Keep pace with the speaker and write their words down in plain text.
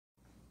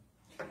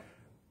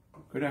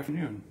Good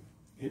afternoon.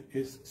 It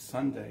is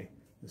Sunday,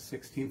 the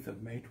 16th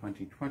of May,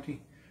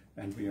 2020,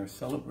 and we are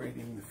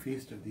celebrating the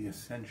feast of the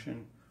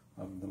Ascension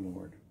of the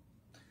Lord.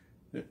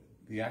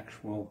 The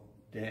actual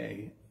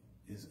day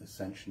is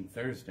Ascension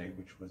Thursday,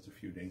 which was a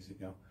few days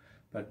ago,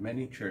 but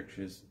many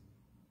churches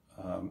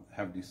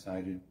have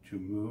decided to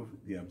move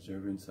the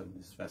observance of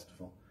this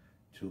festival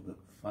to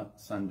the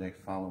Sunday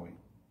following.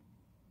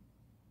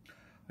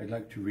 I'd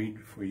like to read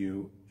for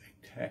you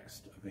a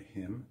text of a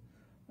hymn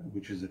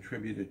which is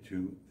attributed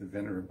to the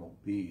Venerable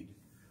Bede,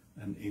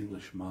 an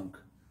English monk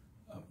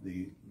of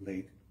the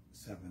late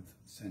 7th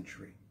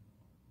century.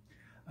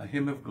 A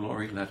hymn of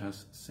glory let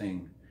us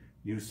sing,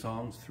 new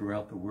songs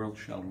throughout the world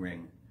shall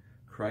ring.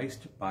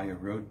 Christ, by a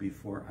road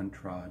before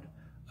untrod,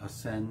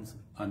 ascends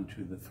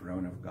unto the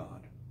throne of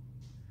God.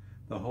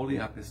 The holy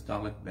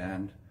apostolic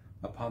band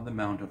upon the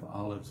Mount of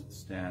Olives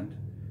stand,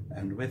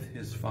 and with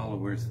his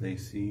followers they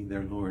see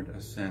their Lord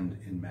ascend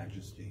in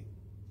majesty.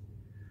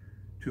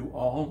 To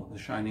all the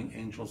shining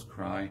angels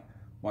cry,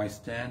 why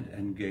stand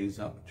and gaze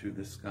up to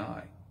the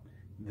sky?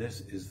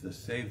 This is the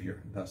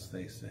Savior, thus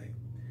they say.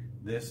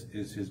 This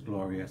is his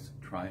glorious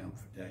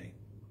triumph day.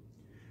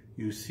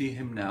 You see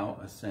him now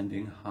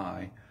ascending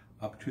high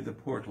up to the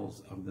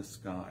portals of the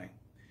sky.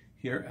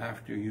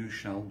 Hereafter you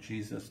shall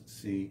Jesus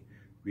see,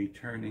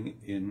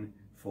 returning in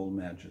full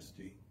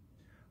majesty.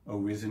 O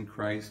risen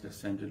Christ,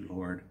 ascended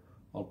Lord,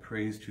 all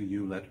praise to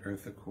you let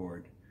earth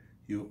accord.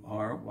 You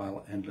are,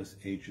 while endless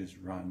ages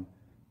run,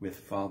 with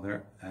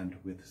Father and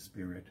with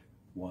Spirit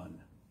one.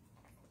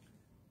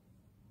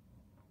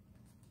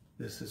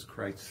 This is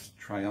Christ's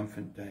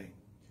triumphant day,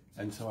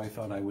 and so I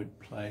thought I would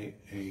play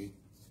a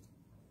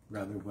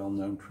rather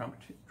well-known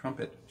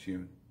trumpet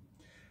tune.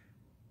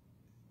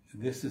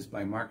 This is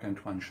by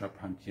Marc-Antoine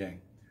Charpentier,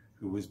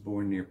 who was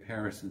born near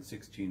Paris in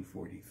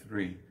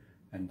 1643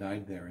 and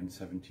died there in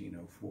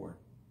 1704.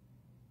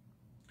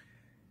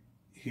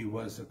 He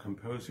was a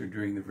composer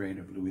during the reign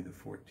of Louis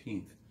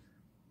XIV.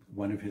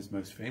 One of his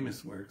most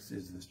famous works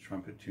is this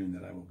trumpet tune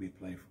that I will be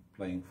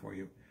playing for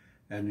you,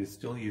 and is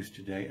still used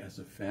today as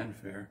a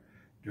fanfare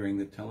during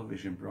the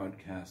television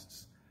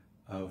broadcasts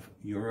of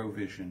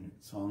Eurovision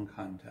Song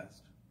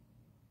Contest.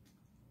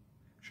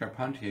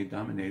 Charpentier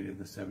dominated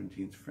the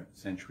 17th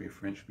century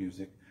French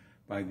music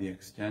by the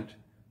extent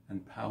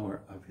and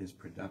power of his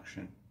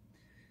production.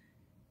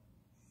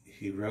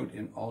 He wrote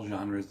in all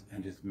genres,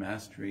 and his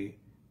mastery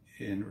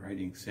in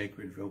writing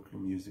sacred vocal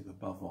music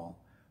above all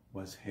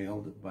was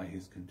hailed by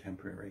his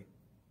contemporary.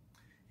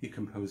 He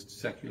composed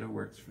secular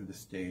works for the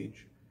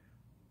stage.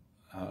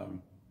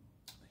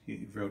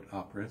 He wrote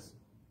operas,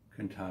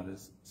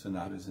 cantatas,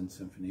 sonatas, and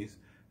symphonies,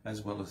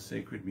 as well as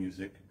sacred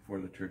music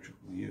for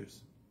liturgical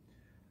use.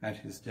 At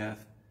his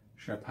death,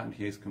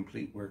 Charpentier's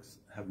complete works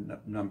have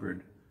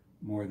numbered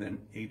more than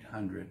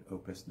 800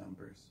 opus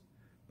numbers,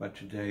 but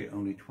today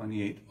only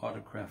 28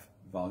 autograph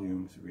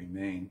volumes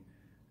remain,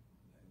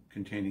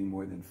 containing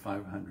more than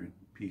 500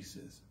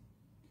 pieces.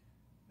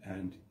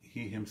 And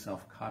he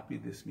himself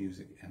copied this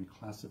music and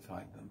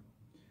classified them.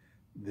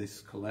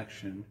 This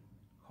collection,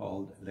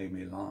 called Les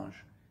Mélanges,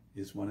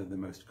 is one of the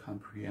most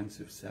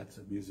comprehensive sets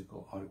of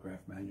musical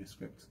autograph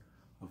manuscripts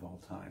of all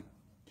time.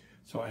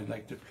 So I'd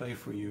like to play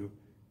for you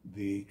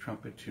the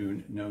trumpet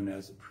tune known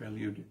as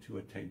Prelude to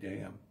a Te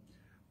Deum,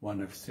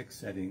 one of 6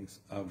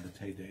 settings of the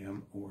Te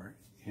Deum, or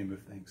Hymn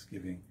of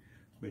Thanksgiving,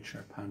 which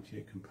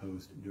Charpentier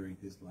composed during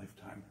his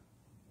lifetime.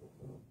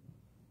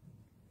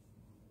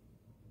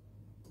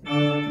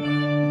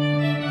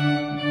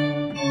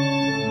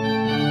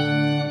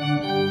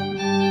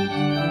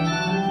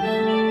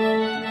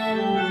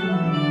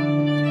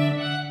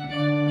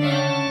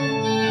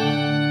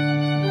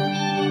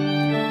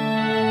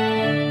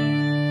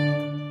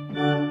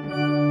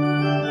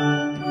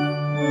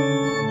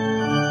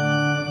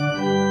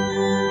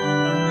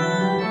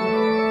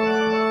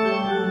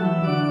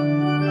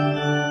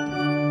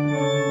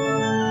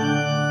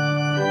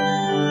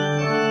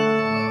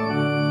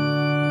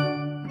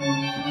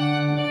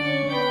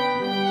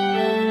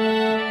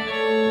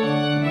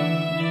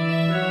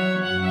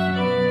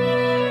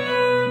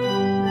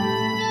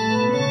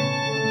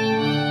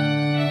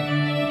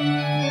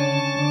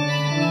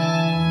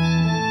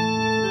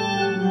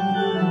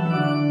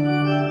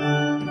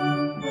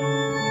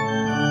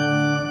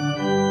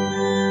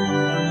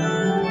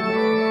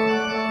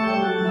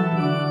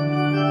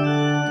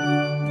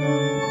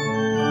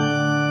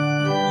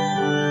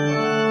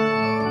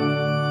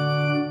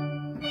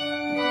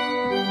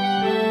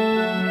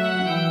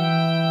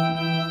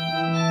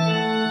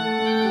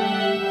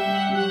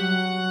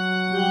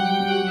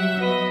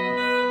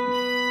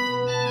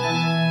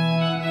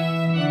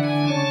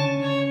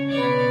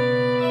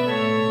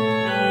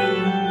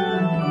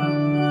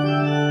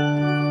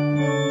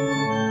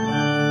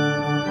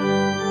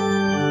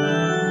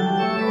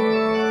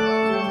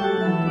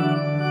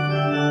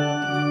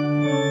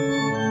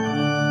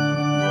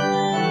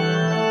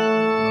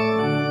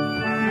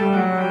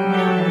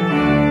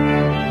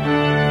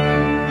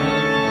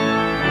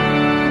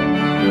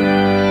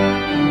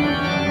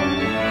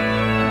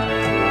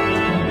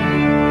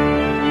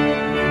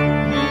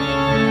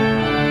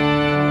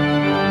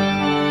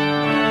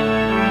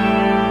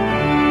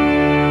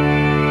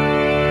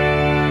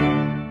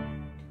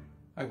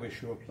 I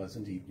wish you a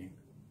pleasant evening.